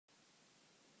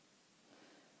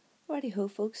Righty ho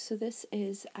folks, so this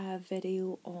is a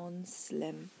video on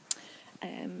Slim.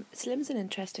 Slim's an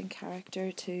interesting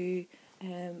character to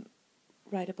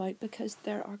write about because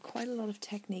there are quite a lot of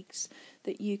techniques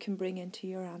that you can bring into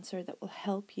your answer that will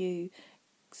help you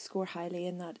score highly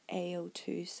in that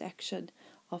AO2 section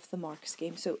of the mark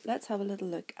scheme. So let's have a little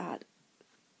look at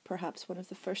perhaps one of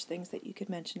the first things that you could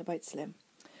mention about Slim.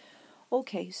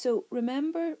 Okay, so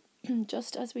remember,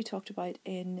 just as we talked about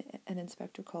in an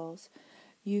Inspector Calls,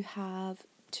 you have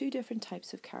two different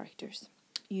types of characters.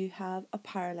 You have a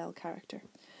parallel character.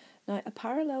 Now, a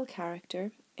parallel character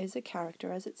is a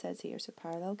character, as it says here, so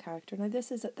parallel character. Now,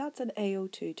 that's an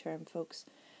AO2 term, folks.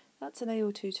 That's an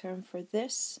AO2 term for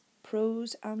this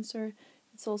prose answer.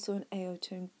 It's also an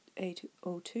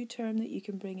AO2 term that you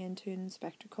can bring into an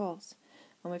Inspector Calls,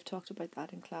 and we've talked about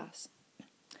that in class.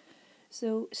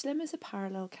 So, Slim is a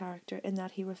parallel character in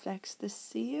that he reflects the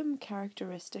same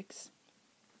characteristics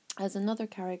as another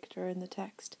character in the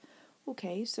text.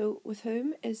 Okay, so with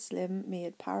whom is Slim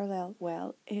made parallel?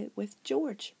 Well, with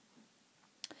George.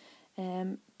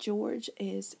 George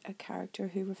is a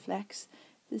character who reflects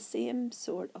the same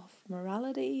sort of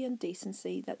morality and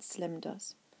decency that Slim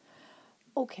does.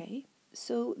 Okay,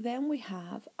 so then we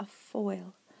have a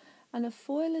foil. And a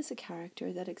foil is a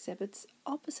character that exhibits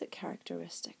opposite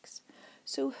characteristics.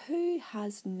 So who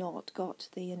has not got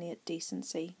the innate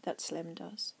decency that Slim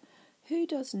does? Who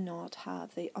does not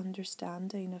have the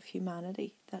understanding of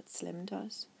humanity that Slim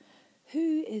does?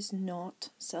 Who is not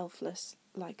selfless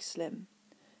like Slim?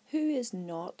 Who is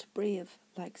not brave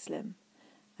like Slim?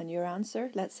 And your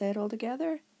answer, let's say it all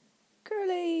together,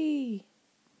 Curly!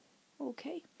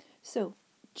 Okay, so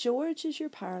George is your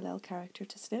parallel character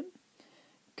to Slim.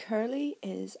 Curly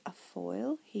is a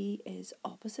foil, he is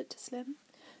opposite to Slim.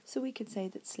 So we could say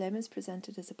that Slim is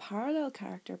presented as a parallel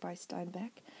character by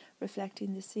Steinbeck,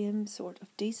 reflecting the same sort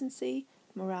of decency,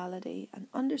 morality and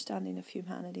understanding of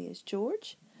humanity as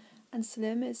George, and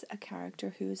Slim is a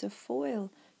character who is a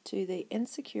foil to the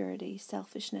insecurity,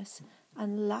 selfishness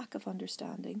and lack of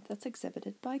understanding that's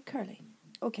exhibited by Curly.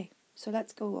 Okay, so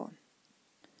let's go on.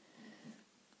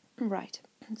 Right,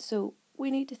 so we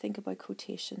need to think about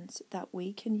quotations that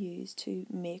we can use to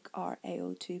make our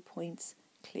AO2 points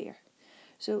clear.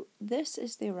 So this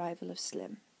is the arrival of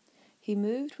Slim. He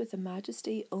moved with a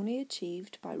majesty only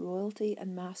achieved by royalty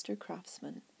and master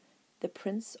craftsmen, the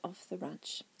prince of the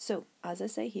ranch. So, as I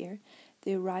say here,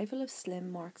 the arrival of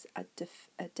Slim marks a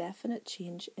definite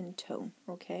change in tone,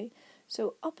 okay?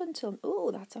 So up until, oh,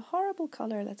 that's a horrible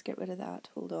colour, let's get rid of that,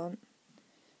 hold on.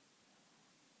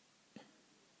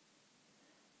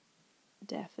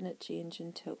 Definite change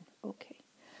in tone, okay.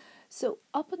 So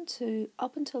up until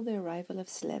the arrival of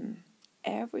Slim,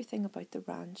 everything about the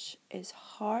ranch is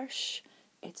harsh,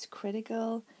 it's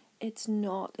critical, it's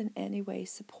not in any way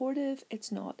supportive,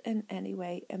 it's not in any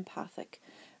way empathic.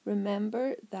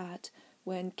 Remember that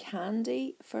when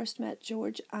Candy first met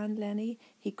George and Lenny,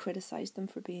 he criticised them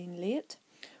for being late.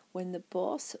 When the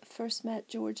boss first met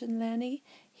George and Lenny,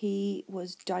 he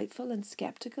was doubtful and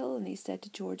sceptical and he said to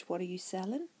George, "What are you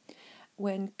selling?"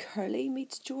 When Curly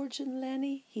meets George and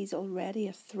Lenny, he's already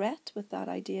a threat with that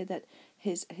idea that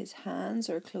his hands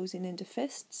are closing into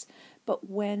fists. But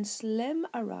when Slim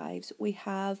arrives, we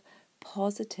have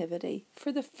positivity.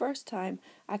 For the first time,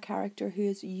 a character who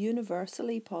is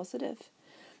universally positive.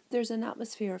 There's an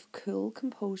atmosphere of cool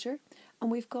composure,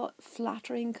 and we've got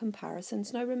flattering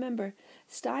comparisons. Now remember,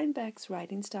 Steinbeck's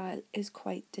writing style is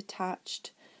quite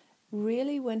detached.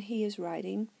 Really, when he is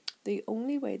writing, the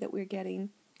only way that we're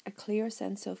getting a clear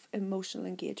sense of emotional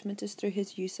engagement is through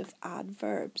his use of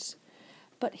adverbs.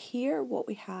 But here what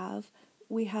we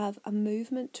have a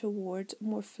movement towards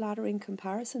more flattering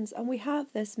comparisons, and we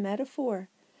have this metaphor.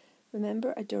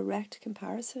 Remember, a direct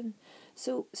comparison.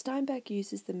 So Steinbeck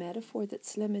uses the metaphor that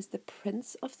Slim is the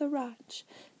prince of the ranch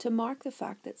to mark the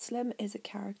fact that Slim is a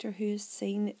character who is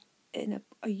seen in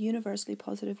a universally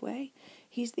positive way.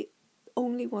 He's the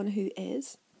only one who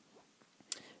is.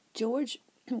 George,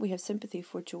 we have sympathy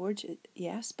for George,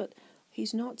 yes, but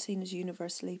he's not seen as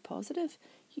universally positive.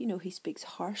 You know, he speaks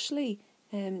harshly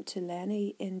to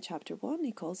Lenny in chapter 1.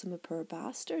 He calls him a poor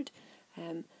bastard.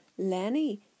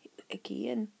 Lenny,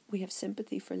 again, we have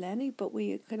sympathy for Lenny, but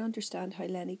we can understand how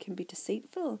Lenny can be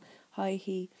deceitful, how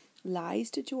he lies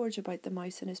to George about the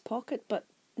mouse in his pocket, but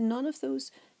none of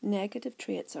those negative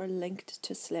traits are linked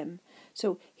to Slim.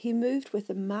 So he moved with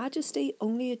a majesty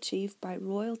only achieved by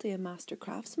royalty and master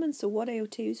craftsmen. So what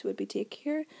AO2s would we take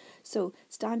here? So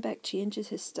Steinbeck changes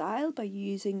his style by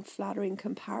using flattering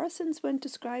comparisons when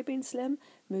describing Slim.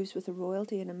 Moves with a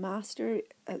royalty and a master.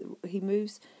 He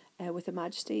moves with a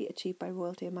majesty achieved by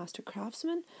royalty and master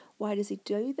craftsman. Why does he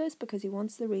do this? Because he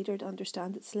wants the reader to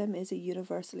understand that Slim is a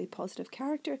universally positive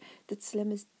character, that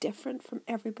Slim is different from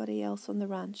everybody else on the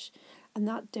ranch, and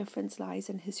that difference lies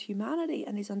in his humanity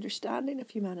and his understanding of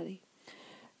humanity.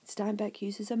 Steinbeck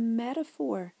uses a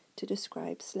metaphor to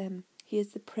describe Slim. He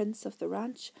is the prince of the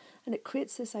ranch, and it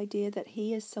creates this idea that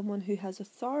he is someone who has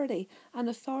authority, an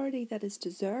authority that is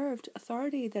deserved,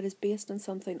 authority that is based on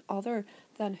something other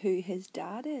than who his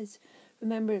dad is.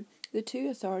 Remember, the two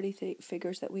authority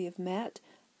figures that we have met,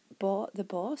 the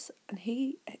boss, and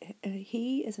he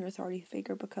is an authority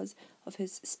figure because of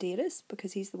his status,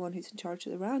 because he's the one who's in charge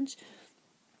of the ranch.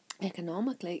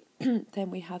 Economically, then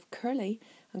we have Curly,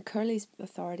 and Curly's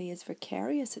authority is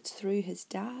vicarious, it's through his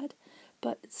dad.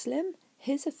 But Slim,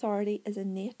 his authority is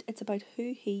innate. It's about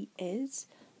who he is,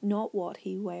 not what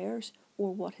he wears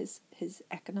or what his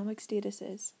economic status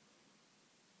is.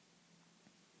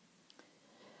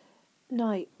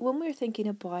 Now, when we're thinking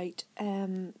about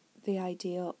the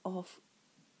idea of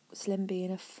Slim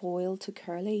being a foil to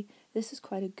Curly, this is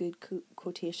quite a good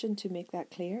quotation to make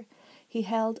that clear. He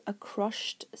held a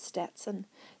crushed Stetson.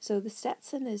 So the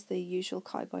Stetson is the usual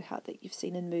cowboy hat that you've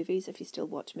seen in movies, if you still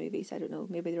watch movies. I don't know,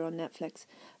 maybe they're on Netflix.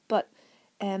 But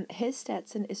his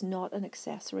Stetson is not an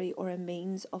accessory or a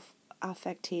means of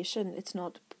affectation. It's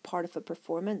not part of a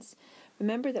performance.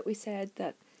 Remember that we said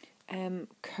that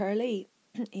Curly,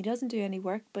 he doesn't do any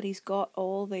work, but he's got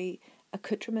all the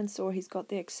accoutrements, or he's got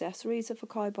the accessories of a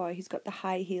cowboy. He's got the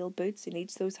high heel boots. He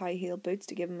needs those high heel boots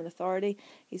to give him an authority.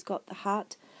 He's got the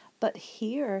hat. But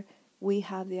here we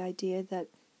have the idea that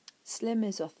Slim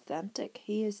is authentic.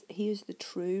 He is the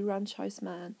true ranch house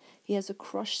man. He has a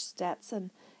crushed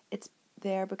Stetson. It's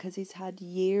there because he's had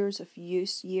years of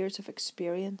use, years of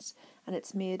experience, and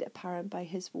it's made apparent by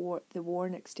the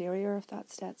worn exterior of that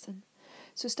Stetson.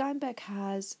 So Steinbeck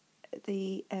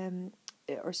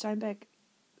Steinbeck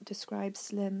describes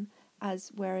Slim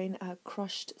as wearing a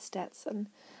crushed Stetson,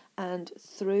 and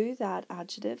through that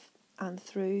adjective and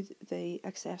through the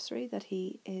accessory that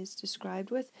he is described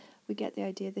with, we get the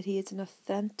idea that he is an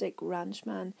authentic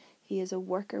ranchman. He is a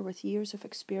worker with years of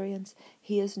experience.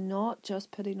 He is not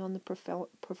just putting on the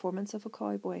performance of a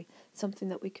cowboy, something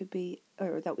that we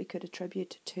could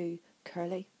attribute to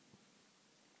Curly.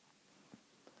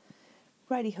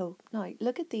 Righty-ho. Now,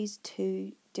 look at these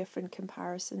two different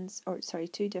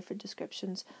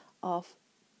descriptions of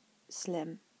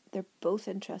Slim. They're both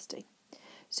interesting.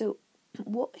 So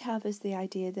what we have is the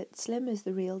idea that Slim is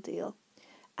the real deal,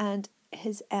 and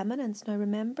his eminence. Now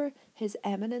remember, his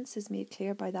eminence is made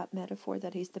clear by that metaphor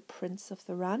that he's the prince of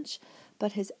the ranch,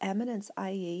 but his eminence,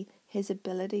 i.e. his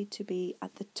ability to be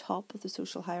at the top of the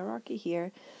social hierarchy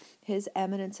here, his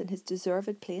eminence and his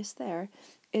deserved place there,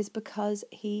 is because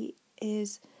he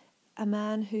is a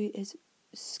man who is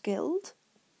skilled,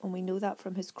 and we know that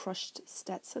from his crushed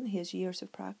Stetson. He has years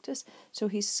of practice, so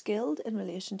he's skilled in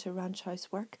relation to ranch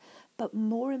house work, but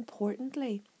more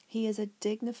importantly, he is a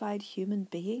dignified human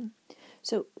being.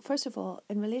 So first of all,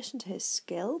 in relation to his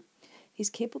skill, he's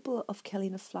capable of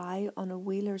killing a fly on a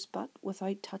wheeler's butt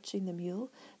without touching the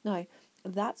mule. Now,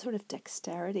 that sort of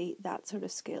dexterity, that sort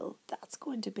of skill, that's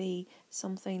going to be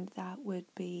something that would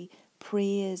be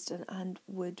praised and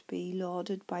would be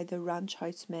lauded by the ranch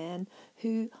house men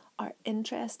who are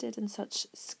interested in such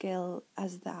skill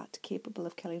as that, capable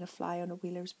of killing a fly on a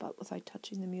wheeler's butt without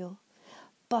touching the mule.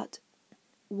 But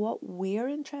what we're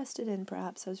interested in,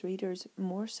 perhaps as readers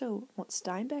more so, what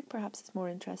Steinbeck perhaps is more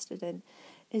interested in,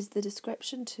 is the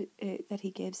description that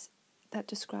he gives that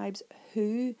describes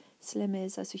who Slim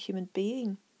is as a human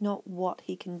being, not what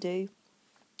he can do.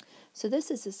 So this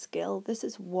is a skill, this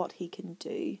is what he can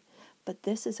do, but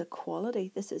this is a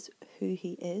quality, this is who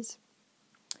he is.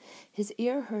 His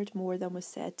ear heard more than was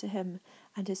said to him,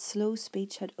 and his slow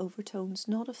speech had overtones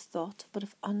not of thought, but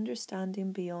of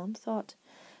understanding beyond thought.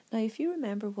 Now, if you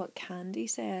remember what Candy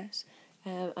says,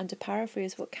 and to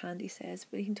paraphrase what Candy says,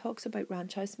 when he talks about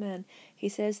ranch house men, he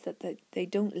says that they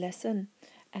don't listen,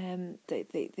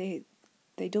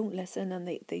 they don't listen and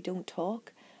they don't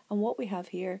talk. And what we have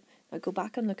here, I go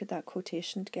back and look at that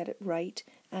quotation to get it right,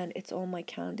 and it's on my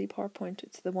Candy PowerPoint.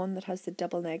 It's the one that has the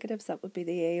double negatives. That would be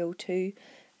the AO2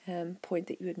 point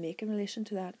that you would make in relation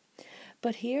to that.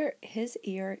 But here, his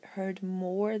ear heard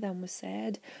more than was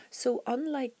said. So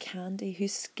unlike Candy,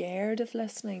 who's scared of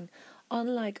listening,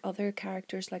 unlike other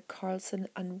characters like Carlson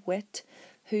and Whit,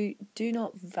 who do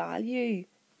not value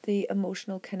the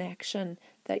emotional connection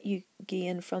that you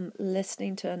gain from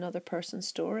listening to another person's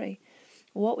story,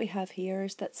 what we have here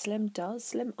is that Slim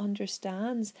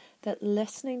understands that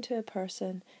listening to a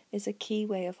person is a key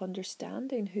way of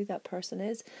understanding who that person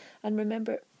is. And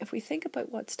remember, if we think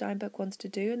about what Steinbeck wants to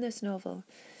do in this novel,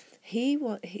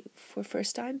 for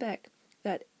Steinbeck,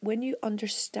 that when you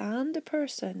understand a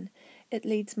person, it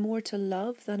leads more to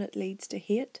love than it leads to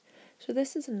hate. So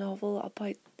this is a novel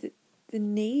about the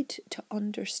need to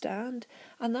understand,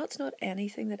 and that's not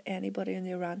anything that anybody in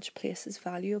the ranch places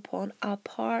value upon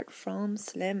apart from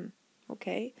Slim.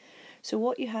 Okay, so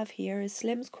what you have here is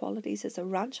Slim's qualities as a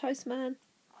ranch house man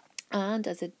and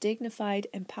as a dignified,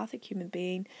 empathic human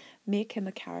being make him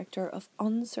a character of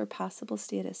unsurpassable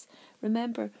status.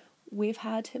 Remember, we've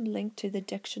had him linked to the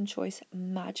diction choice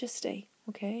majesty.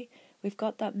 Okay, we've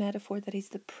got that metaphor that he's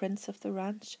the prince of the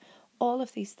ranch. All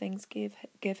of these things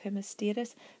give him a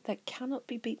status that cannot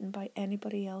be beaten by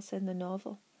anybody else in the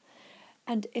novel.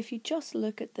 And if you just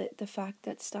look at the fact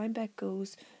that Steinbeck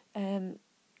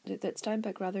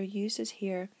uses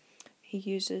here, he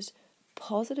uses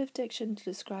positive diction to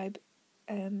describe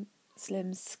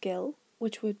Slim's skill,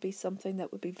 which would be something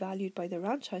that would be valued by the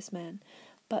ranch house men,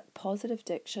 but positive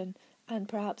diction and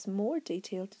perhaps more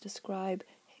detail to describe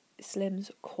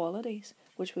Slim's qualities,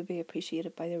 which would be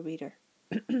appreciated by the reader.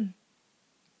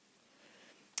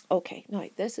 Okay, now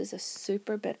this is a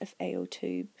super bit of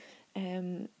AO2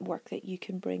 work that you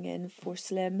can bring in for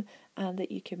Slim and that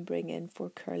you can bring in for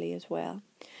Curly as well.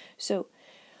 So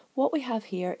what we have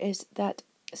here is that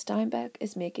Steinbeck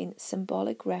is making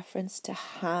symbolic reference to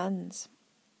hands.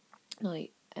 Now,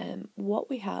 what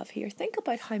we have here, think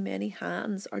about how many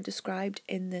hands are described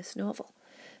in this novel.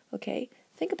 Okay,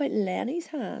 think about Lenny's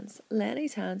hands.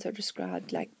 Lenny's hands are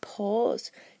described like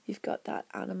paws. You've got that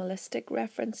animalistic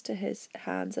reference to his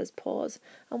hands as paws,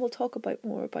 and we'll talk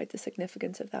more about the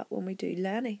significance of that when we do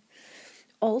Lenny.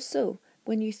 Also,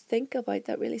 when you think about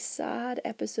that really sad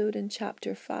episode in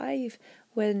chapter 5,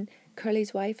 when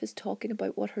Curly's wife is talking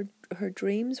about what her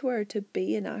dreams were to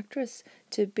be an actress,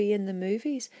 to be in the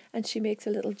movies, and she makes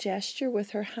a little gesture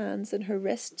with her hands and her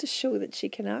wrist to show that she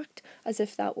can act, as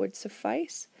if that would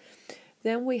suffice.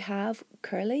 Then we have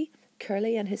Curly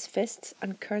and his fists,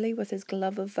 and Curly with his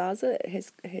glove of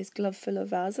his glove full of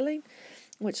Vaseline,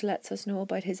 which lets us know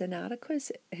about his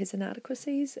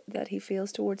inadequacies that he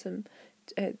feels towards him,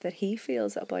 that he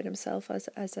feels about himself as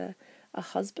a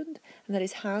husband, and that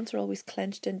his hands are always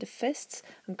clenched into fists,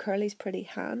 and Curly's pretty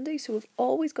handy. So we've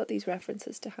always got these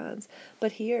references to hands,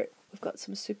 but here we've got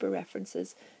some super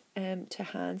references to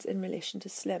hands in relation to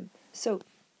Slim. So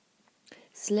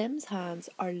Slim's hands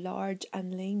are large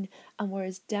and lean and were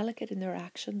as delicate in their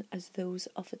action as those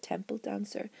of a temple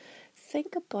dancer.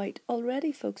 Think about,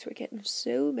 already folks, we're getting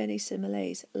so many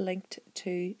similes linked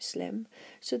to Slim.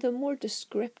 So the more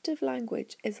descriptive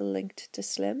language is linked to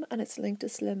Slim, and it's linked to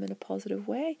Slim in a positive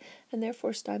way, and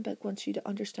therefore Steinbeck wants you to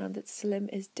understand that Slim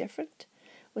is different.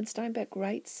 When Steinbeck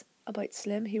writes about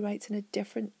Slim, he writes in a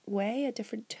different way, a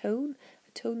different tone,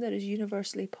 a tone that is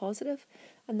universally positive,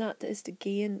 and that is to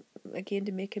again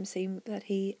to make him seem that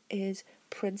he is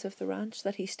prince of the ranch,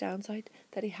 that he stands out,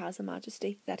 that he has a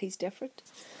majesty, that he's different.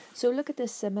 So look at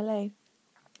this simile.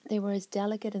 They were as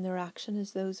delicate in their action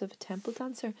as those of a temple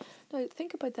dancer. Now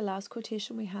think about the last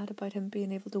quotation we had about him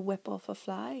being able to whip off a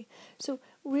fly. So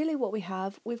really what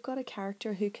we've got a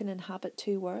character who can inhabit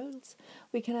two worlds.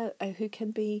 We can who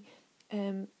can be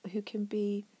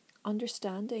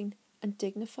understanding and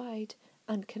dignified,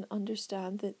 and can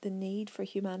understand the need for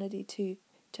humanity to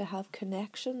have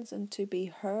connections and to be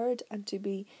heard and to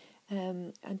be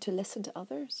and to listen to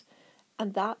others.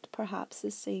 And that perhaps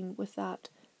is seen with that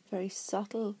very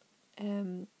subtle,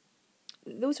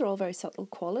 those are all very subtle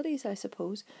qualities, I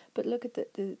suppose, but look at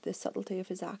the subtlety of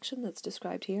his action that's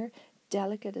described here,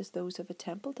 delicate as those of a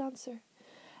temple dancer.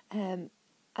 And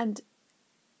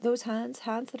those hands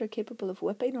that are capable of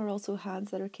whipping are also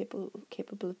hands that are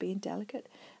capable of being delicate.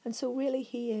 And so really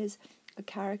he is a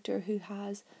character who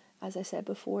has, as I said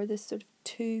before, this sort of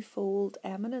twofold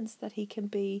eminence, that he can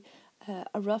be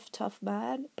a rough, tough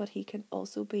man, but he can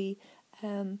also be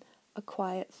a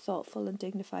quiet, thoughtful and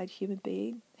dignified human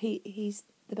being. He's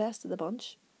the best of the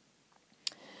bunch.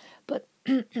 But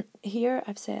here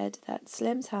I've said that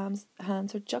Slim's hands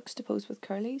are juxtaposed with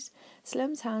Curly's.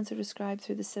 Slim's hands are described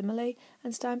through the simile,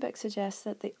 and Steinbeck suggests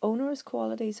that the onerous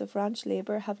qualities of ranch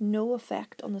labour have no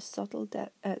effect on the subtle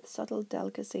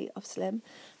delicacy of Slim.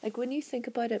 Like when you think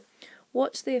about it,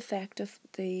 what's the effect of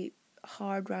the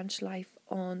hard ranch life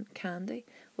on Candy?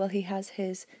 Well, he has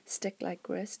his stick-like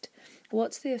wrist.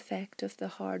 What's the effect of the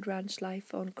hard ranch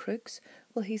life on Crooks?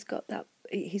 Well, he's got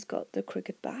the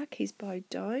crooked back, he's bowed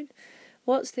down.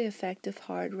 What's the effect of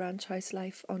hard ranch house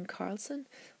life on Carlson?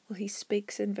 Well, he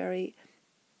speaks in very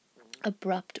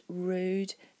abrupt,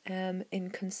 rude,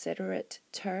 inconsiderate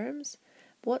terms.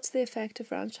 What's the effect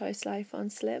of ranch house life on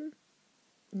Slim?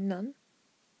 None,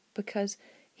 because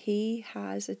he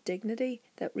has a dignity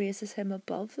that raises him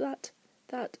above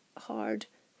that hard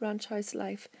ranch house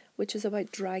life, which is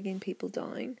about dragging people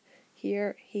down.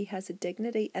 Here he has a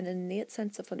dignity and an innate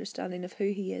sense of understanding of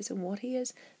who he is and what he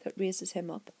is that raises him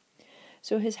up.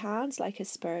 So his hands, like his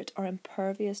spirit, are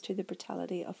impervious to the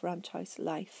brutality of ranch house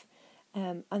life.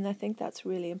 And I think that's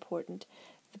really important.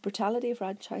 The brutality of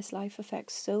ranch house life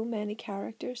affects so many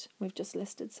characters. We've just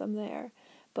listed some there.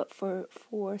 But for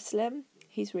Slim,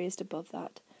 he's raised above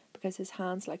that because his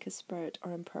hands, like his spirit,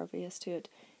 are impervious to it.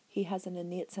 He has an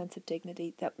innate sense of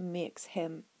dignity that makes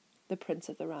him the prince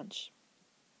of the ranch.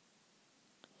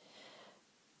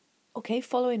 Okay,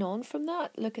 following on from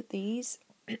that, look at these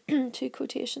two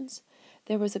quotations.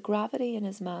 There was a gravity in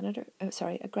his manner, and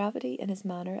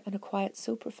a quiet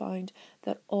so profound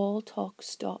that all talk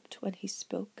stopped when he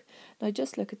spoke. Now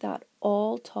just look at that.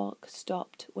 All talk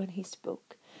stopped when he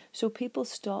spoke. So people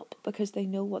stop because they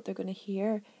know what they're going to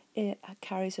hear. It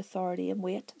carries authority and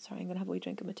weight. Sorry, I'm going to have a wee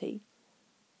drink of my tea.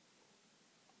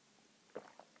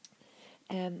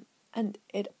 And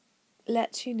it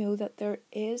lets you know that there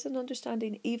is an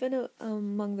understanding, even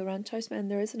among the ranch house men,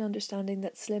 there is an understanding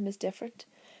that Slim is different,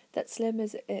 that Slim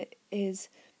is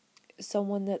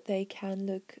someone that they can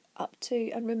look up to.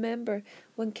 And remember,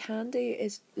 when Candy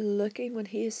is looking, when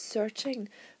he is searching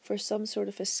for some sort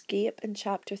of escape in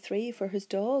chapter 3 for his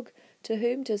dog, to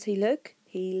whom does he look?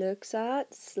 He looks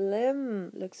at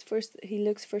Slim. He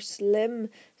looks for Slim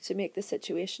to make the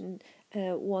situation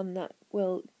one that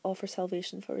will offer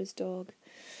salvation for his dog.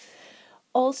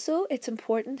 Also, it's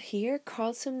important here,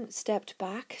 Carlson stepped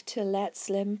back to let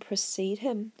Slim precede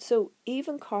him. So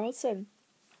even Carlson,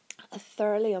 a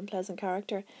thoroughly unpleasant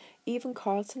character, even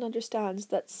Carlson understands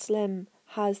that Slim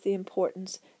has the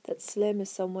importance, that Slim is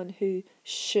someone who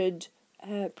should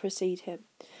precede him.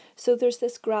 So there's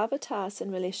this gravitas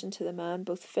in relation to the man,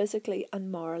 both physically and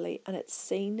morally, and it's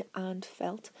seen and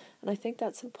felt. And I think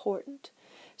that's important.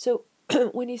 So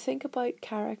when you think about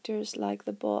characters like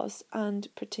the boss and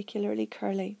particularly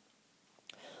Curly,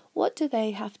 what do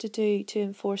they have to do to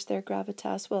enforce their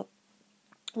gravitas? Well,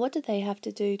 what do they have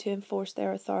to do to enforce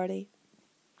their authority?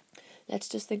 Let's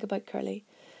just think about Curly.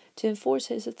 To enforce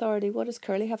his authority, what does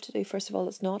Curly have to do? First of all,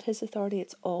 it's not his authority,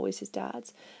 it's always his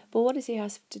dad's. But what does he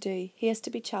have to do? He has to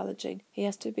be challenging. He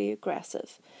has to be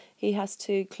aggressive. He has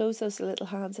to close those little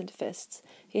hands into fists.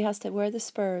 He has to wear the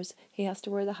spurs. He has to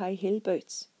wear the high heel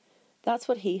boots. That's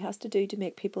what he has to do to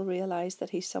make people realise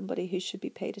that he's somebody who should be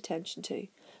paid attention to.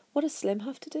 What does Slim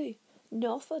have to do?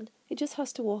 Nothing. He just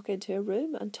has to walk into a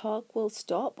room and talk will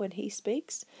stop when he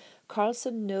speaks.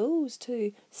 Carlson knows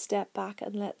to step back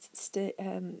and let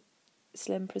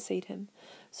Slim precede him.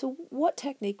 So what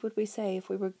technique would we say if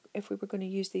we were going to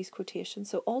use these quotations?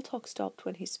 So all talk stopped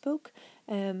when he spoke.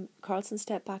 Carlson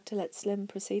stepped back to let Slim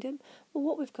precede him. Well,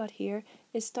 what we've got here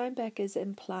is Steinbeck is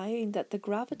implying that the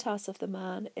gravitas of the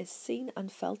man is seen and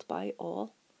felt by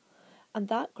all. And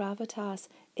that gravitas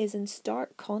is in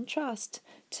stark contrast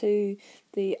to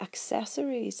the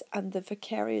accessories and the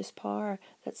vicarious power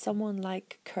that someone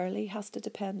like Curly has to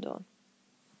depend on.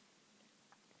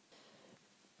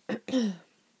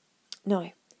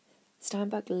 Now,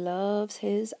 Steinbeck loves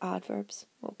his adverbs,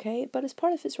 okay? But it's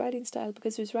part of his writing style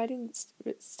because his writing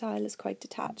style is quite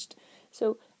detached.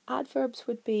 So adverbs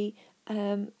would be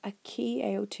a key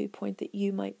AO2 point that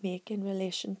you might make in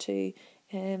relation to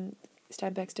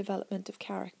Steinbeck's development of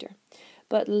character.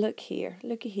 But looky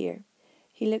here.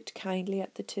 He looked kindly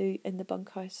at the two in the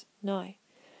bunkhouse. Now,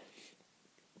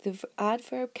 the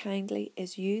adverb kindly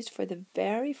is used for the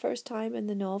very first time in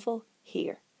the novel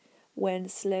here, when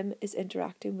Slim is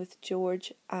interacting with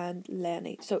George and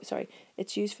Lenny. So, sorry,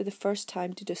 it's used for the first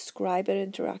time to describe an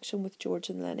interaction with George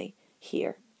and Lenny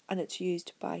here, and it's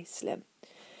used by Slim.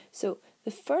 So,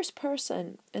 the first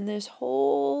person in this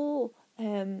whole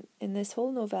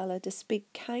novella to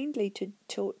speak kindly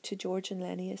to George and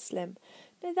Lenny is Slim.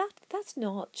 Now that's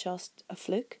not just a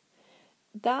fluke.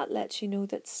 That lets you know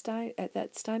that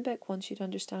Steinbeck wants you to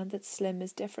understand that Slim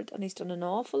is different, and he's done an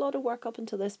awful lot of work up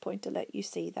until this point to let you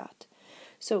see that.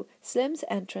 So Slim's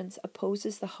entrance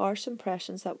opposes the harsh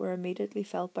impressions that were immediately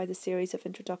felt by the series of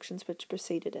introductions which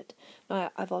preceded it.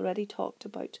 Now, I've already talked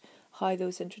about how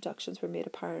those introductions were made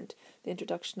apparent. The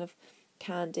introduction of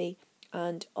Candy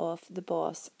and of the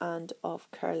boss and of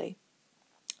Curly.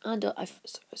 And I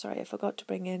forgot to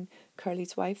bring in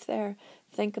Curly's wife there.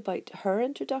 Think about her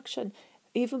introduction.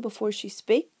 Even before she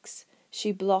speaks,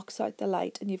 she blocks out the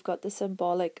light, and you've got the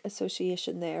symbolic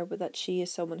association there with that she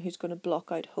is someone who's going to block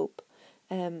out hope.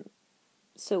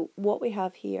 So what we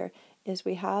have here is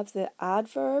we have the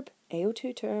adverb,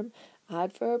 AO2 term,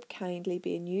 adverb kindly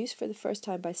being used for the first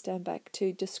time by Steinbeck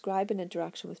to describe an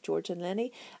interaction with George and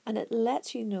Lenny, and it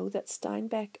lets you know that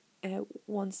Steinbeck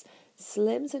wants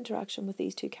Slim's interaction with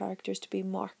these two characters to be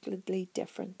markedly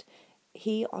different.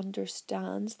 He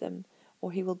understands them,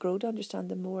 or he will grow to understand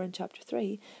them more in chapter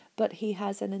 3, but he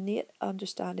has an innate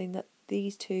understanding that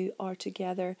these two are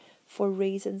together for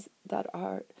reasons that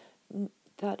are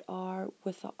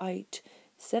without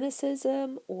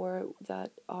cynicism, or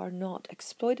that are not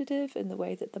exploitative in the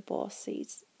way that the boss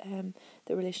sees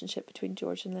the relationship between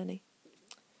George and Lenny.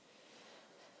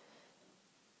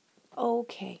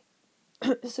 Okay,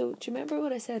 so do you remember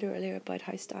what I said earlier about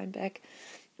how Steinbeck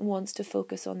wants to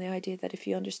focus on the idea that if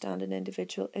you understand an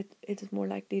individual, it is more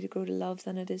likely to grow to love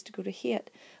than it is to grow to hate?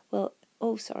 Well,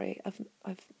 oh sorry,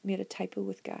 I've made a typo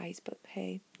with guys, but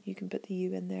hey, you can put the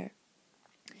U in there.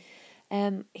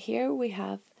 Here we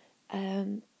have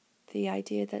the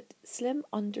idea that Slim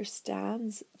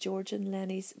understands George and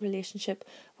Lenny's relationship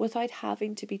without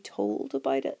having to be told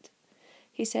about it.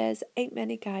 He says, ain't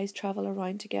many guys travel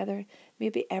around together.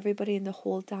 Maybe everybody in the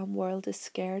whole damn world is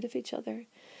scared of each other.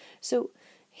 So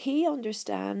he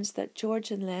understands that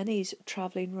George and Lenny's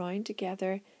travelling round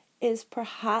together is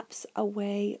perhaps a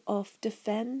way of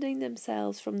defending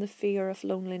themselves from the fear of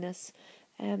loneliness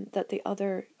that the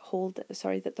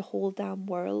whole damn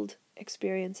world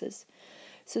experiences.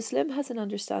 So Slim has an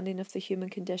understanding of the human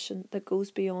condition that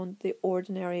goes beyond the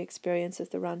ordinary experience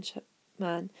of the ranchman,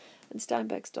 and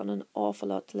Steinbeck's done an awful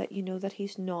lot to let you know that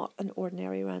he's not an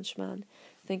ordinary ranchman.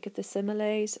 Think of the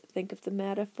similes, think of the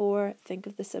metaphor, think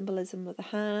of the symbolism of the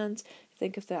hands,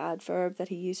 think of the adverb that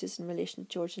he uses in relation to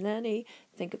George and Lenny,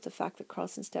 think of the fact that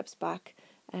Crossan steps back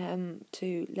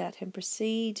to let him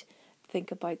proceed, think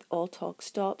about all talk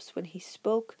stops when he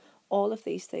spoke. All of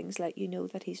these things let you know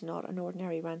that he's not an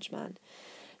ordinary ranchman.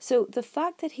 So the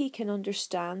fact that he can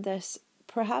understand this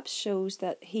perhaps shows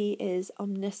that he is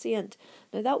omniscient.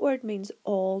 Now that word means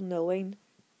all-knowing.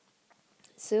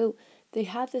 So you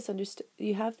have this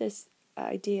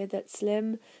idea that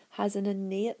Slim has an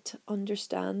innate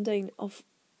understanding of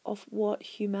what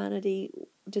humanity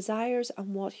desires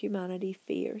and what humanity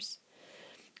fears.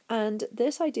 And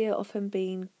this idea of him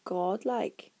being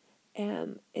godlike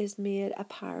is made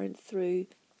apparent through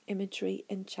imagery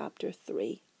in chapter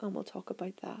 3, and we'll talk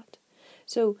about that.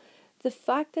 So the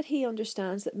fact that he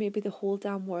understands that maybe the whole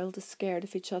damn world is scared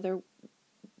of each other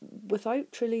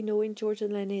without truly knowing George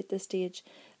and Lenny at this stage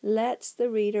lets the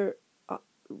reader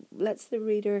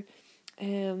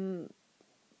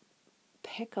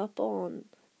pick up on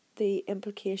the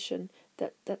implication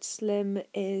that Slim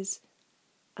is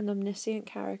an omniscient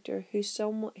character he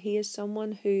is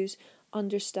someone whose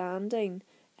understanding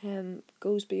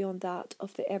goes beyond that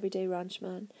of the everyday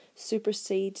ranchman,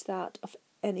 supersedes that of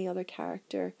any other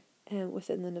character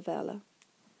within the novella.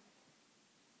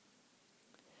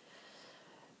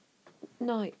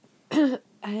 Now,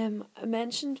 I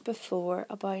mentioned before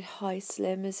about how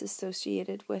Slim is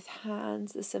associated with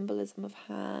hands, the symbolism of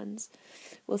hands.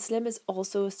 Well, Slim is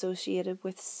also associated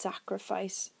with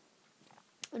sacrifice.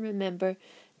 And remember,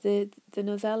 the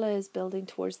novella is building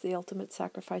towards the ultimate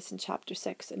sacrifice in chapter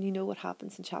 6, and you know what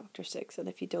happens in chapter 6, and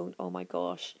if you don't, oh my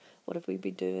gosh, what have we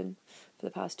been doing for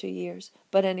the past 2 years?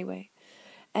 But anyway,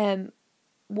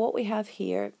 what we have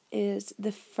here is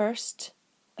the first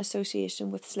association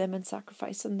with Slim and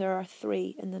sacrifice, and there are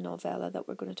 3 in the novella that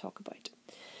we're going to talk about.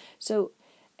 So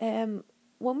when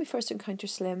we first encounter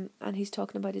Slim and he's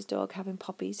talking about his dog having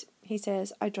puppies, he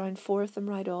says, I drowned 4 of them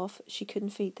right off. She couldn't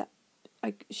feed that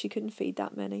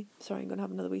many. Sorry, I'm going to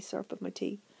have another wee slurp of my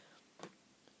tea.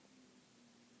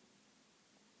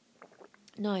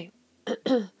 Now,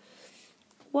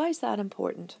 why is that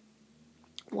important?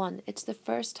 1, it's the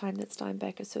first time that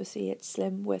Steinbeck associates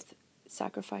Slim with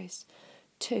sacrifice.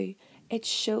 2, it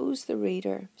shows the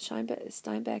reader,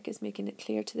 Steinbeck is making it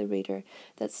clear to the reader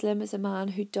that Slim is a man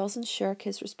who doesn't shirk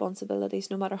his responsibilities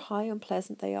no matter how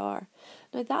unpleasant they are.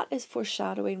 Now that is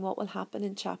foreshadowing what will happen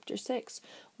in chapter 6,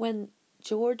 when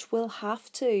George will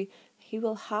have to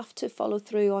follow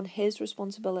through on his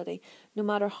responsibility. No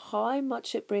matter how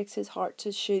much it breaks his heart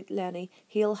to shoot Lenny,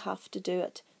 he'll have to do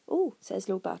it. Oh, says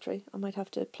low battery. I might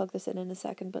have to plug this in a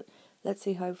second, but let's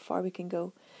see how far we can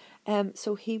go.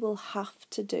 So he will have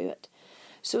to do it.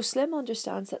 So Slim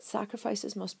understands that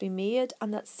sacrifices must be made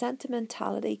and that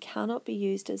sentimentality cannot be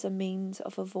used as a means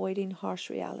of avoiding harsh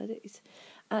realities.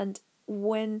 And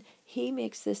when he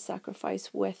makes this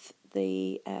sacrifice with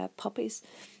the puppies,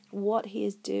 what he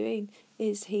is doing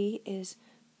is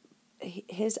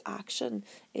his action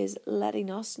is letting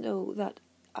us know that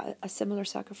a similar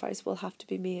sacrifice will have to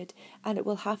be made, and it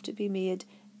will have to be made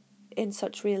in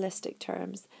such realistic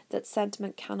terms that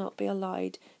sentiment cannot be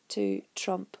allowed to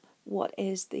trump what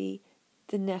is the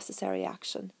necessary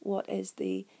action, what is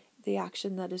the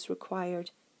action that is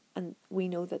required. And we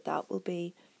know that that will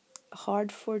be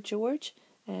hard for George.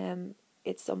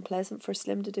 It's unpleasant for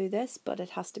Slim to do this, but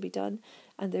it has to be done,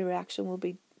 and the reaction will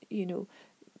be,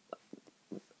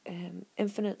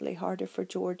 infinitely harder for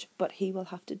George, but he will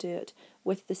have to do it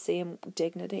with the same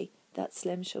dignity that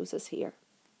Slim shows us here.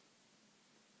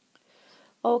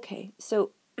 Okay,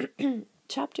 so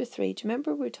chapter 3, do you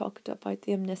remember we talked about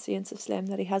the omniscience of Slim,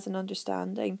 that he has an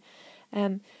understanding?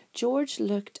 George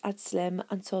looked at Slim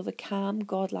and saw the calm,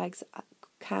 godlike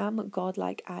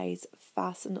eyes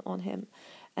fasten on him.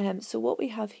 So what we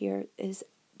have here is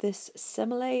this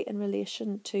simile in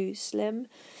relation to Slim,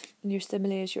 and your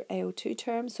simile is your AO2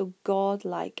 term, so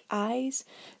godlike eyes.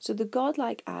 So the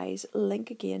godlike eyes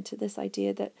link again to this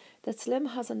idea that Slim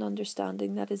has an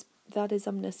understanding that is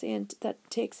omniscient, that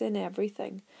takes in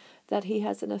everything, that he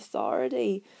has an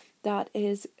authority that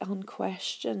is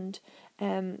unquestioned.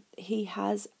 He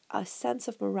has a sense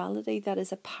of morality that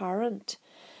is apparent,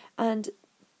 and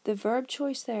the verb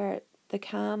choice there, the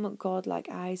calm, godlike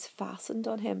eyes fastened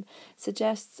on him,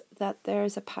 suggests that there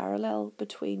is a parallel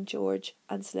between George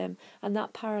and Slim, and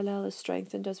that parallel is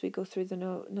strengthened as we go through the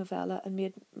novella and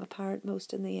made apparent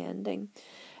most in the ending.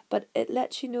 But it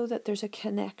lets you know that there's a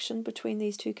connection between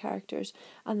these two characters,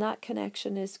 and that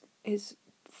connection is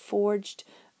forged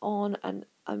on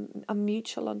a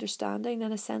mutual understanding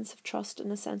and a sense of trust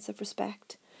and a sense of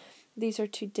respect. These are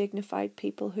two dignified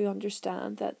people who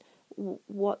understand that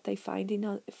what they find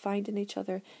in each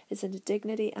other is a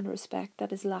dignity and respect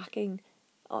that is lacking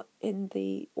in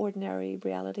the ordinary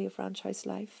reality of ranch house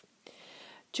life.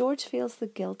 George feels the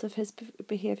guilt of his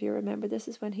behaviour. Remember, this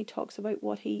is when he talks about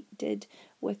what he did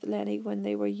with Lenny when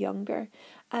they were younger,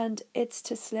 and it's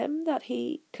to Slim that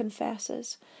he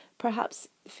confesses, perhaps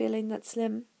feeling that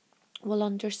Slim will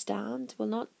understand, will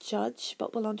not judge,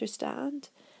 but will understand,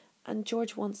 and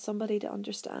George wants somebody to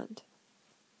understand.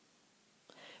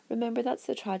 Remember, that's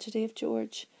the tragedy of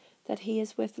George, that he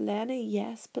is with Lenny,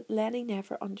 yes, but Lenny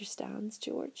never understands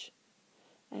George.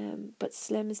 But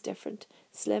Slim is different.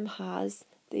 Slim has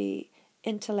the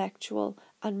intellectual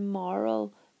and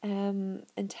moral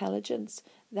intelligence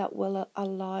that will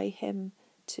allow him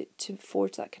to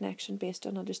forge that connection based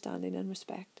on understanding and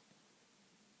respect.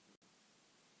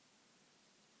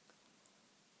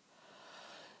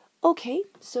 Okay,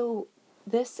 so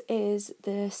this is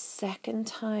the second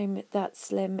time that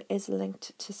Slim is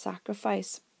linked to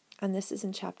sacrifice, and this is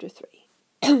in chapter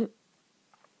 3.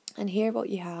 And here what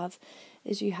you have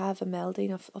is you have a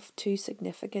melding of two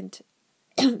significant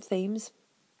themes,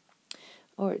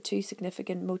 or two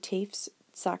significant motifs,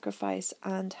 sacrifice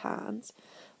and hands.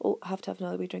 Oh, I have to have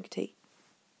another wee drink of tea.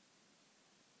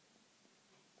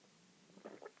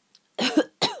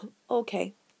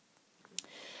 Okay.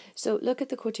 So look at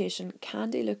the quotation.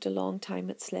 Candy looked a long time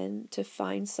at Slim to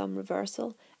find some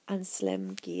reversal, and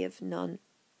Slim gave none.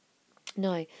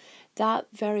 Now, that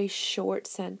very short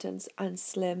sentence, and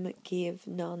Slim gave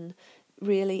none,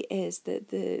 really is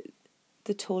the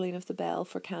tolling of the bell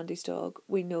for Candy's dog.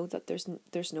 We know that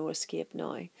there's no escape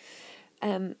now.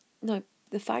 Now,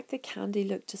 the fact that Candy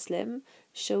looked to Slim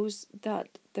shows that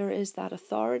there is that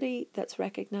authority that's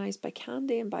recognised by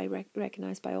Candy and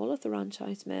recognised by all of the ranch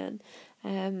house men,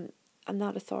 and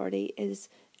that authority is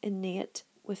innate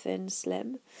within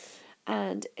Slim.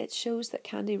 And it shows that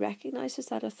Candy recognises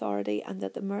that authority, and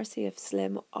that the mercy of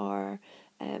Slim are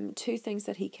two things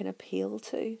that he can appeal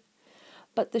to.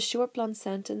 But the short, blunt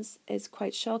sentence is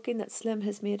quite shocking, that Slim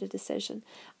has made a decision.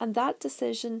 And that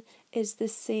decision is the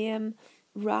same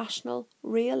rational,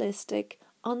 realistic,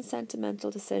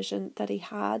 unsentimental decision that he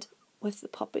had with the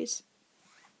puppies.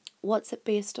 What's it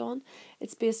based on?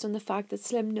 It's based on the fact that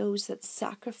Slim knows that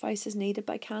sacrifice is needed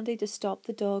by Candy to stop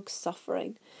the dog's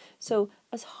suffering. So,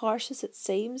 as harsh as it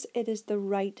seems, it is the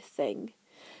right thing.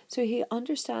 So he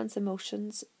understands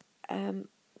emotions,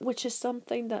 which is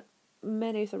something that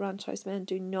many of the ranch house men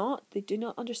do not. They do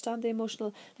not understand the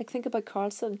emotional. Like, think about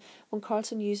Carlson. When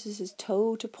Carlson uses his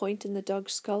toe to point in the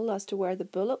dog's skull as to where the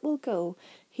bullet will go,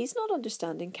 he's not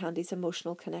understanding Candy's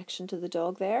emotional connection to the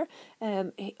dog there.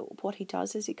 What he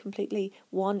does is he completely,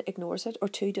 one, ignores it, or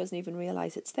two, doesn't even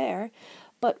realise it's there.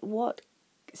 But what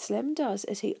Slim does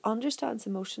is he understands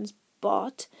emotions,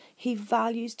 but he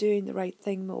values doing the right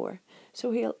thing more.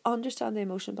 So he'll understand the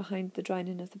emotion behind the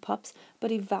drowning of the pups,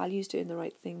 but he values doing the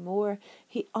right thing more.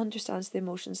 He understands the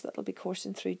emotions that will be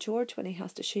coursing through George when he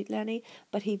has to shoot Lenny,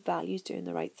 but he values doing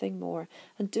the right thing more.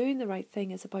 And doing the right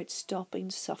thing is about stopping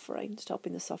the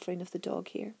suffering of the dog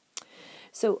here.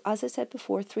 So, as I said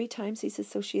before, 3 times he's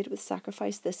associated with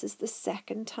sacrifice. This is the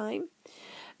 2nd time.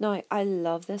 Now, I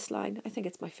love this line. I think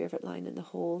it's my favourite line in the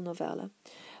whole novella.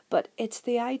 But it's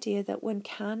the idea that when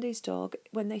Candy's dog,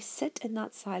 when they sit in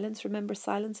that silence, remember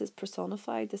silence is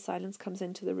personified, the silence comes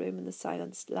into the room and the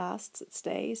silence lasts, it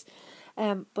stays.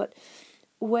 But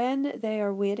when they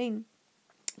are waiting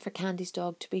for Candy's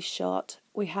dog to be shot,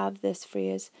 we have this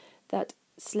phrase that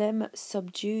Slim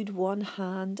subdued one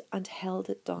hand and held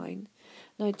it down.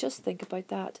 Now just think about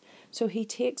that. So he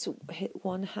takes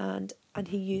one hand and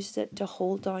he uses it to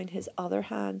hold down his other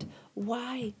hand.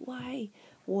 Why?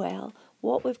 Well,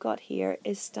 what we've got here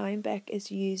is Steinbeck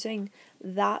is using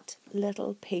that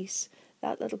little piece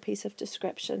of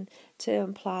description to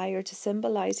imply or to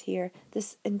symbolise here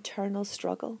this internal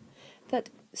struggle. That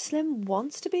Slim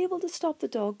wants to be able to stop the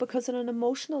dog because on an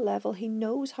emotional level he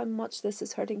knows how much this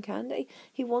is hurting Candy.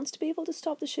 He wants to be able to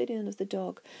stop the shooting of the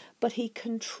dog, but he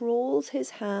controls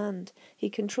his hand. He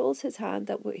controls his hand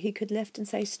that he could lift and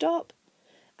say stop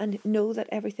and know that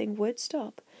everything would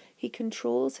stop. He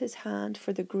controls his hand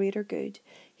for the greater good.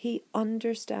 He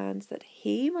understands that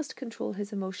he must control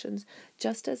his emotions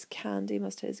just as Candy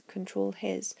must control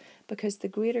his, because the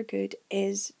greater good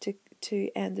is to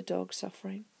end the dog's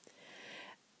suffering.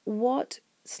 What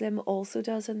Slim also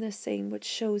does in this scene, which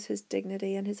shows his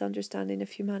dignity and his understanding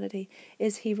of humanity,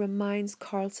 is he reminds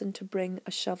Carlson to bring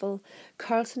a shovel.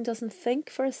 Carlson doesn't think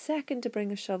for a second to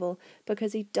bring a shovel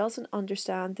because he doesn't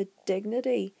understand the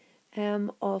dignity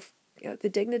of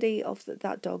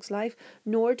that dog's life,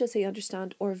 nor does he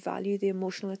understand or value the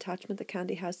emotional attachment that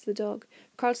Candy has to the dog.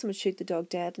 Carlson would shoot the dog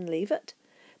dead and leave it,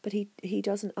 but he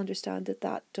doesn't understand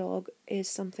that dog is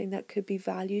something that could be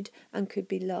valued and could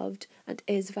be loved and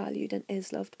is valued and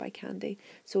is loved by Candy.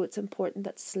 So it's important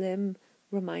that Slim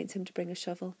reminds him to bring a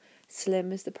shovel.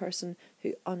 Slim is the person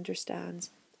who understands,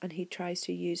 and he tries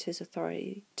to use his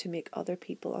authority to make other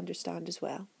people understand as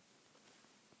well.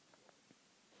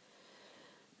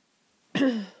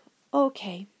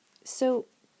 Okay, so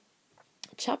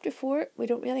chapter 4, we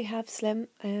don't really have Slim.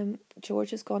 George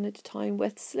has gone into town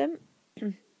with Slim.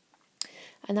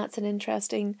 And that's an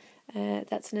interesting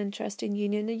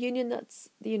union, a union that's,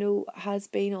 has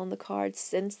been on the cards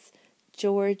since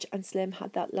George and Slim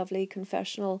had that lovely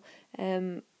confessional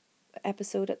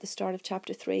episode at the start of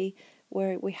chapter 3,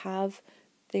 where we have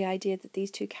the idea that these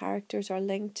two characters are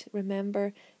linked.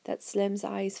 Remember that Slim's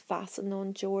eyes fasten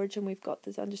on George, and we've got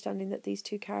this understanding that these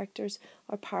two characters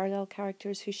are parallel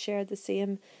characters who share the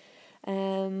same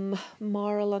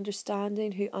moral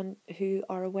understanding, who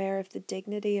are aware of the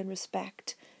dignity and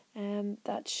respect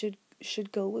that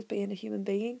should go with being a human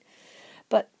being.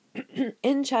 But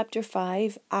in chapter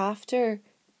 5, after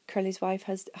Curly's wife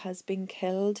has been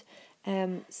killed,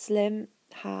 Slim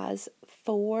has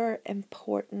 4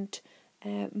 important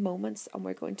moments, and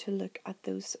we're going to look at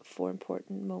those 4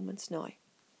 important moments now.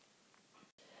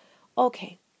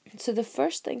 Okay, so the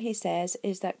first thing he says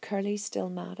is that Curly's still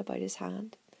mad about his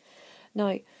hand.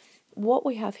 Now, what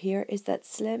we have here is that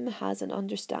Slim has an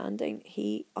understanding.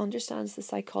 He understands the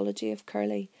psychology of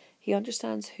Curly. He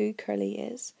understands who Curly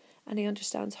is, and he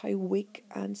understands how weak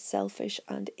and selfish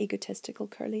and egotistical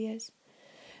Curly is.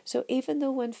 So even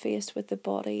though when faced with the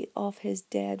body of his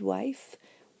dead wife,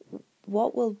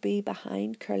 what will be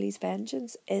behind Curly's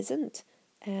vengeance isn't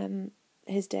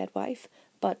his dead wife,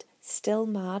 but still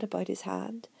mad about his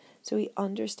hand. So he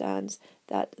understands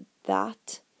that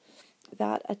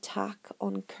attack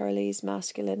on Curly's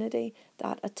masculinity,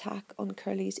 that attack on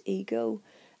Curly's ego,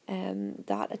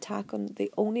 that attack on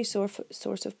the only source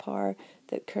of power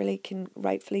that Curly can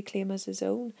rightfully claim as his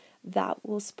own, that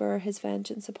will spur his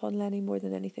vengeance upon Lenny more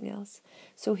than anything else.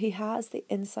 So he has the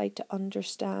insight to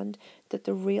understand that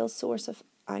the real source of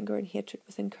anger and hatred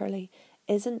within Curly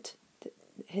isn't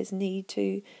his need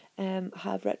to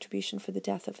have retribution for the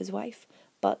death of his wife,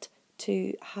 but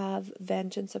to have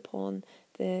vengeance upon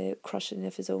the crushing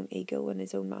of his own ego and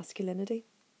his own masculinity.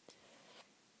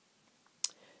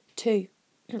 2,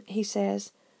 he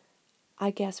says,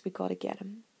 I guess we got to get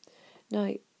him.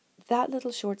 Now, that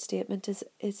little short statement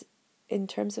is in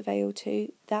terms of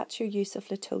AO2, that's your use of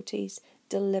Latote's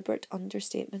deliberate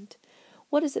understatement.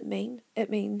 What does it mean? It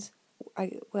means,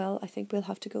 I think we'll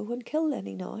have to go and kill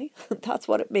Lenny now. That's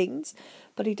what it means.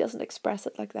 But he doesn't express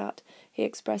it like that. He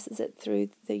expresses it through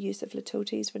the use of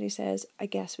Latote's when he says, I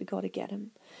guess we got to get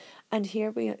him. And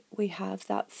here we have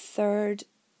that third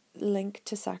link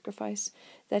to sacrifice,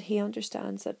 that he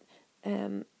understands that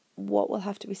what will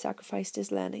have to be sacrificed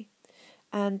is Lenny.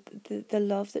 And the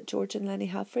love that George and Lenny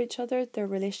have for each other, their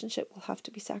relationship will have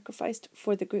to be sacrificed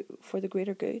for the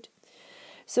greater good.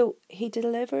 So he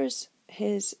delivers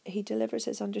his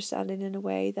understanding in a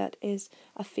way that is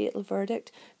a fatal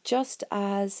verdict, just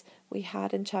as we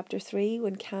had in chapter 3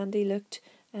 when Candy looked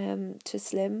to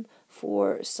Slim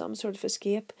for some sort of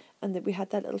escape, and that we had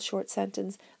that little short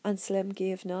sentence, and Slim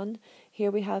gave none.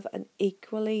 Here we have an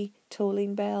equally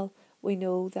tolling bell. We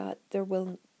know that there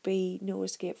will be no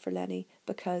escape for Lenny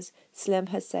because Slim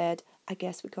has said, I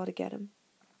guess we got to get him.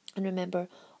 And remember,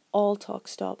 all talk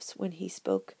stops when he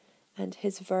spoke, and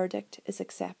his verdict is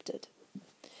accepted.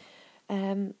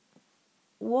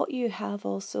 What you have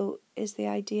also is the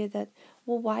idea that,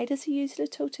 well, why does he use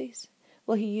litotes?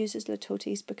 Well, he uses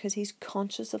litotes because he's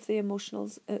conscious of the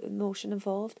emotion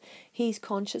involved. He's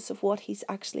conscious of what he's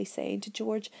actually saying to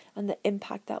George and the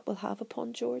impact that will have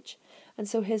upon George. And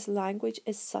so his language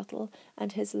is subtle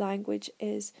and his language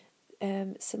is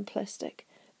simplistic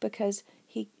because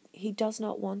he does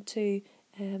not want to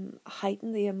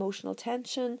heighten the emotional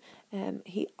tension.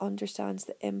 He understands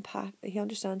the impact, he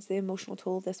understands the emotional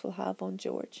toll this will have on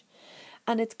George.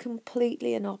 And it's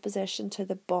completely in opposition to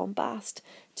the bombast,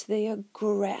 to the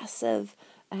aggressive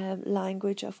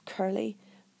language of Curly.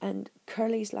 And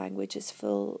Curly's language is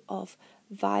full of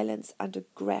violence and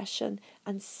aggression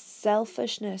and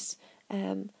selfishness.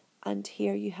 And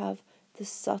here you have the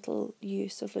subtle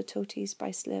use of litotes by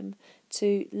Slim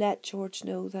to let George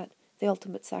know that the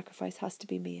ultimate sacrifice has to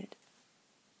be made.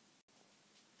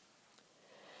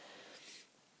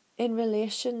 In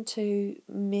relation to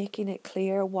making it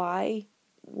clear why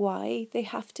they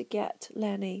have to get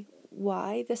Lenny,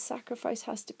 why the sacrifice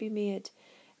has to be made,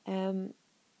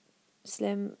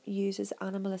 Slim uses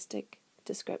animalistic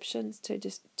descriptions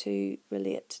to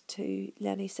relate to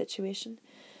Lenny's situation.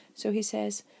 So he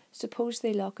says, suppose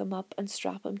they lock him up and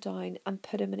strap him down and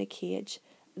put him in a cage.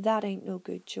 That ain't no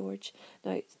good, George.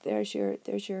 Now there's your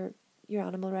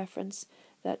animal reference,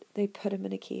 that they put him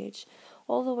in a cage.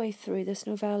 All the way through this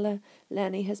novella,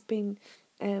 Lenny has been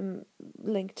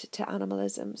linked to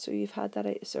animalism. So you've had that,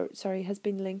 has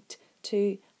been linked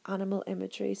to animal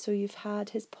imagery. So you've had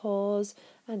his paws,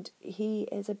 and he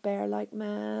is a bear-like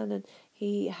man, and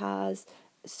he has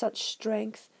such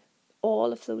strength.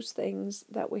 All of those things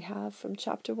that we have from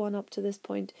chapter 1 up to this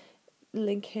point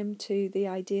link him to the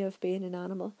idea of being an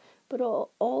animal. But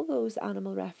all those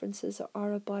animal references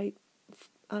are about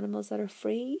animals that are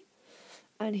free.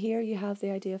 And here you have the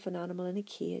idea of an animal in a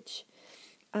cage.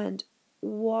 And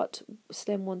what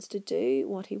Slim wants to do,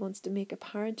 what he wants to make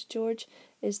apparent to George,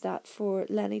 is that for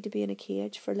Lenny to be in a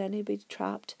cage, for Lenny to be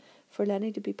trapped, for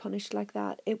Lenny to be punished like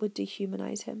that, it would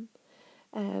dehumanise him.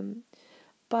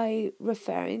 By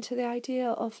referring to the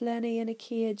idea of Lenny in a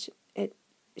cage, it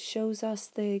shows us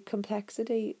the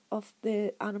complexity of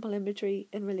the animal imagery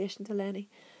in relation to Lenny,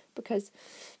 because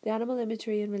the animal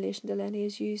imagery in relation to Lenny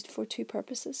is used for two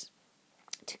purposes: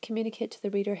 to communicate to the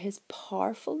reader his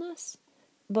powerfulness,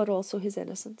 but also his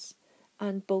innocence.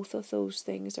 And both of those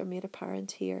things are made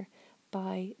apparent here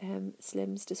by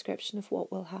Slim's description of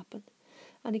what will happen.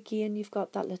 And again, you've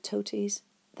got that litotes,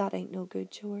 that ain't no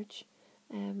good, George.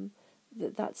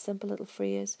 That simple little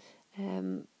phrase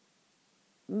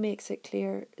makes it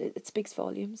clear, it speaks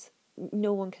volumes.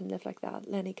 No one can live like that.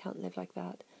 Lenny can't live like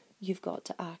that. You've got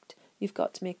to act. You've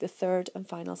got to make the third and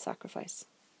final sacrifice.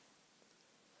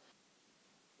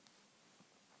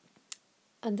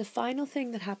 And the final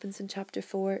thing that happens in chapter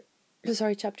 5,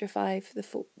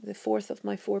 the fourth of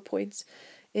my 4 points,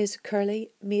 is Curly,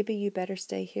 maybe you better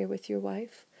stay here with your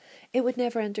wife. It would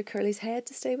never enter Curly's head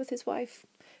to stay with his wife,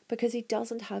 because he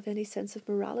doesn't have any sense of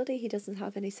morality, he doesn't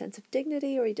have any sense of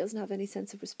dignity, or he doesn't have any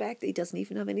sense of respect, he doesn't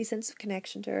even have any sense of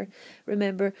connection to her.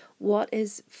 Remember, what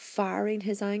is firing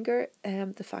his anger?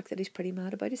 The fact that he's pretty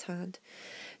mad about his hand.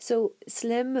 So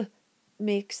Slim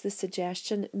makes the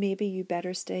suggestion, maybe you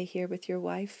better stay here with your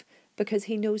wife, because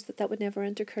he knows that would never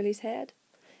enter Curly's head.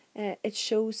 It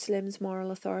shows Slim's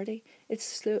moral authority. It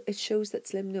shows that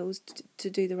Slim knows to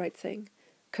do the right thing.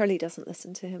 Curly doesn't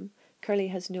listen to him. Curly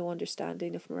has no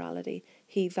understanding of morality.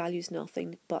 He values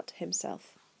nothing but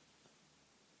himself.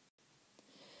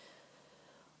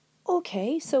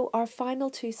 Okay, so our final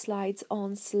 2 slides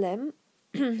on Slim.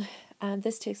 And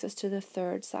this takes us to the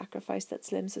third sacrifice that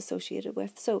Slim's associated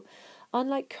with. So,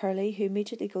 unlike Curly, who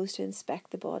immediately goes to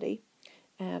inspect the body,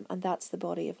 and that's the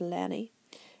body of Lenny,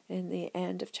 in the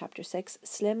end of chapter 6,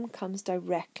 Slim comes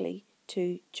directly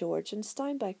to George, and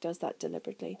Steinbeck does that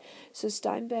deliberately. So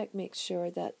Steinbeck makes sure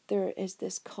that there is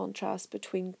this contrast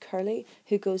between Curly,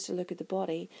 who goes to look at the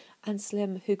body, and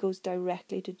Slim, who goes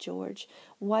directly to George.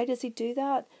 Why does he do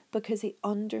that? Because he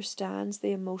understands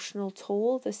the emotional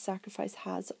toll this sacrifice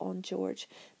has on George,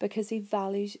 because he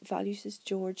values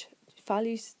George's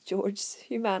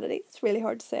humanity. It's really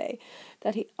hard to say,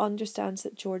 that he understands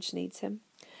that George needs him.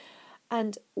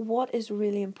 And what is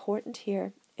really important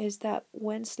here is that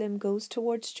when Slim goes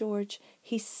towards George,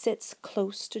 he sits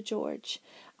close to George.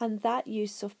 And that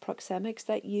use of proxemics,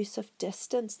 that use of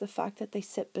distance, the fact that they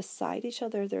sit beside each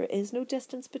other, there is no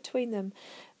distance between them,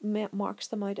 marks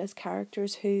them out as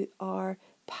characters who are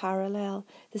parallel.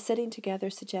 The sitting together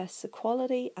suggests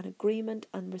equality and agreement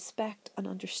and respect and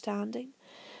understanding.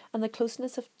 And the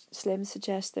closeness of Slim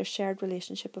suggests their shared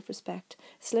relationship of respect.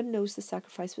 Slim knows the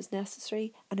sacrifice was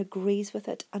necessary and agrees with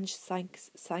it and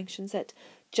sanctions it,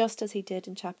 just as he did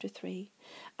in chapter 3.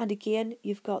 And again,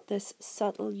 you've got this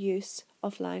subtle use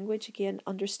of language, again,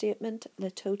 understatement,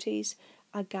 litotes,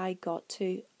 a guy got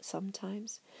to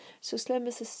sometimes. So Slim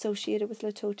is associated with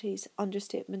litotes,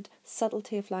 understatement,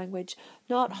 subtlety of language,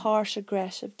 not harsh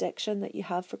aggressive diction that you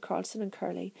have for Carlson and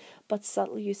Curly, but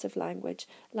subtle use of language,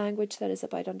 language that is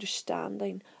about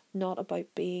understanding, not about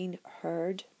being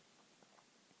heard.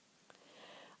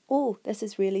 Oh, this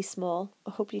is really small. I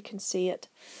hope you can see it,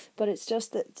 but it's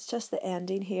just the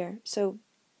ending here. So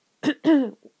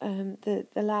the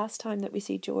last time that we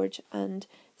see George and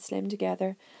Slim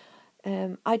together,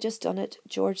 I just done it.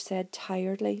 George said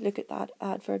tiredly. Look at that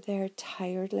adverb there,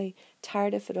 tiredly.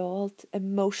 Tired of it all.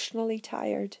 Emotionally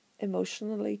tired.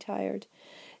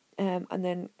 And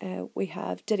then we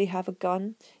have, did he have a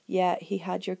gun? Yeah, he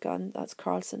had your gun. That's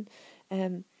Carlson.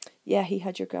 Yeah, he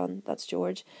had your gun. That's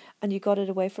George. And you got it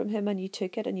away from him and you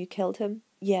took it and you killed him.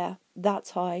 Yeah,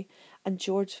 that's how. And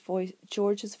George's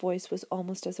voice was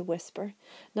almost as a whisper.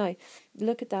 Now,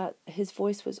 look at that. His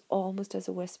voice was almost as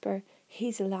a whisper.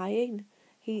 He's lying.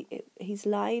 He's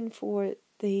lying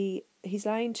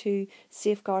to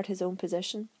safeguard his own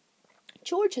position.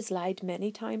 George has lied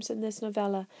many times in this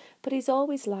novella, but he's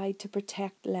always lied to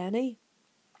protect Lenny.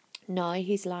 Now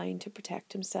he's lying to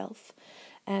protect himself.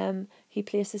 He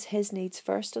places his needs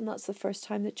first, and that's the first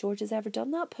time that George has ever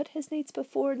done that, put his needs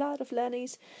before that of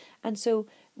Lenny's. And so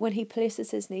when he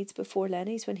places his needs before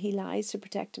Lenny's, when he lies to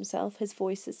protect himself,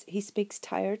 he speaks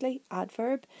tiredly,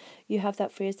 adverb. You have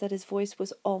that phrase that his voice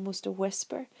was almost a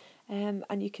whisper, and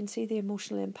you can see the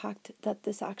emotional impact that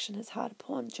this action has had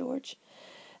upon George.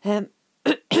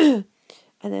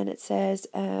 And then it says,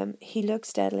 he looked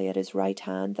steadily at his right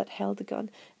hand that held the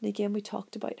gun. And again, we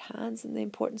talked about hands and the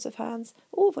importance of hands.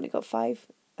 Oh, I've only got 5%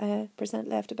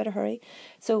 left, I better hurry.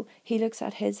 So he looks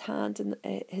at his hand, and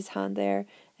his hand there,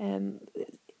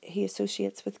 he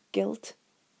associates with guilt.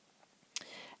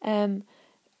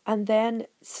 And then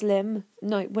Slim,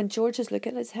 now when George is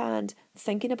looking at his hand,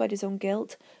 thinking about his own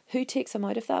guilt, who takes him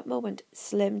out of that moment?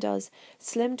 Slim does.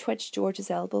 Slim twitched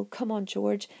George's elbow. Come on,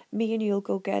 George, me and you'll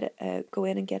go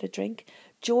in and get a drink.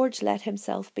 George let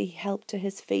himself be helped to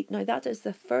his feet. Now that is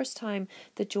the first time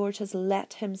that George has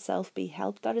let himself be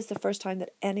helped. That is the first time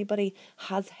that anybody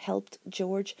has helped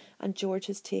George, and George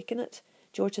has taken it.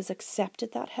 George has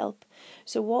accepted that help.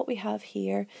 So what we have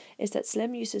here is that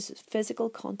Slim uses physical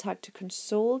contact to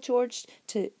console George,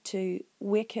 to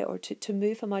wake him, or to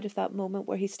move him out of that moment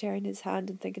where he's staring his hand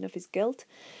and thinking of his guilt.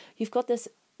 You've got this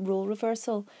role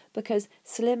reversal, because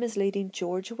Slim is leading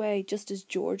George away, just as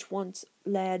George once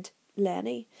led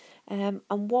Lenny. And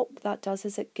what that does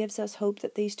is it gives us hope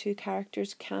that these two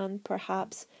characters can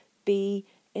perhaps be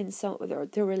in some, or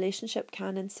their relationship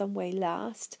can in some way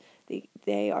last.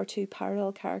 They are two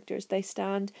parallel characters. They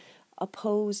stand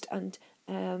opposed and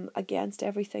against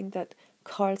everything that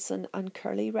Carlson and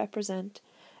Curly represent.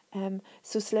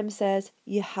 So Slim says,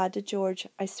 you had to, George.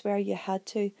 I swear you had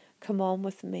to. Come on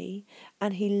with me.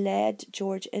 And he led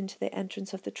George into the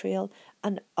entrance of the trail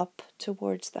and up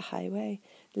towards the highway.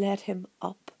 Led him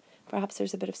up. Perhaps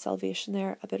there's a bit of salvation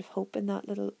there, a bit of hope in that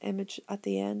little image at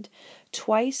the end.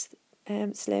 Twice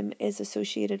Slim is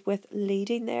associated with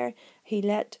leading there. He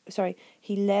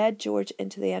led George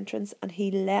into the entrance, and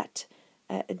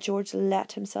George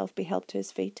let himself be helped to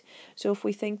his feet. So if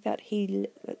we think that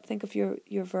think of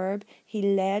your verb, he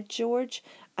led George,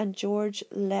 and George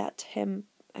let him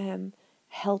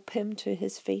help him to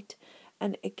his feet.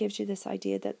 And it gives you this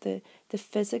idea that the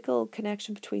physical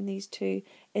connection between these two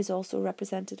is also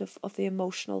representative of the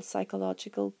emotional,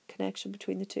 psychological connection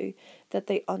between the two, that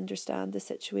they understand the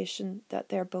situation that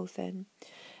they're both in.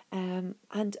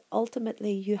 And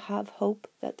ultimately you have hope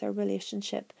that their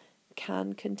relationship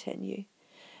can continue.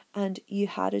 and you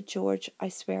had a George, I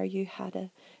swear you had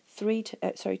a.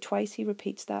 Twice he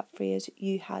repeats that phrase,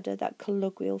 you had a, that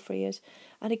colloquial phrase.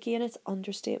 And again, it's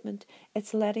understatement.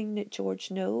 It's letting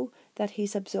George know that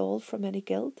he's absolved from any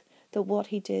guilt, that what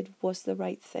he did was the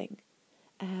right thing.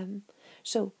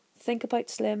 So think about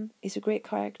Slim. He's a great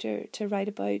character to write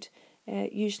about.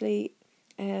 Usually,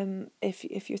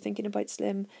 if you're thinking about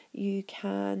Slim, you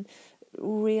can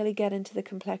really get into the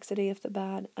complexity of the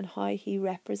man and how he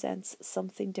represents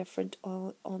something different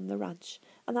on the ranch.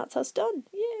 And that's us done.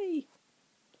 Yay!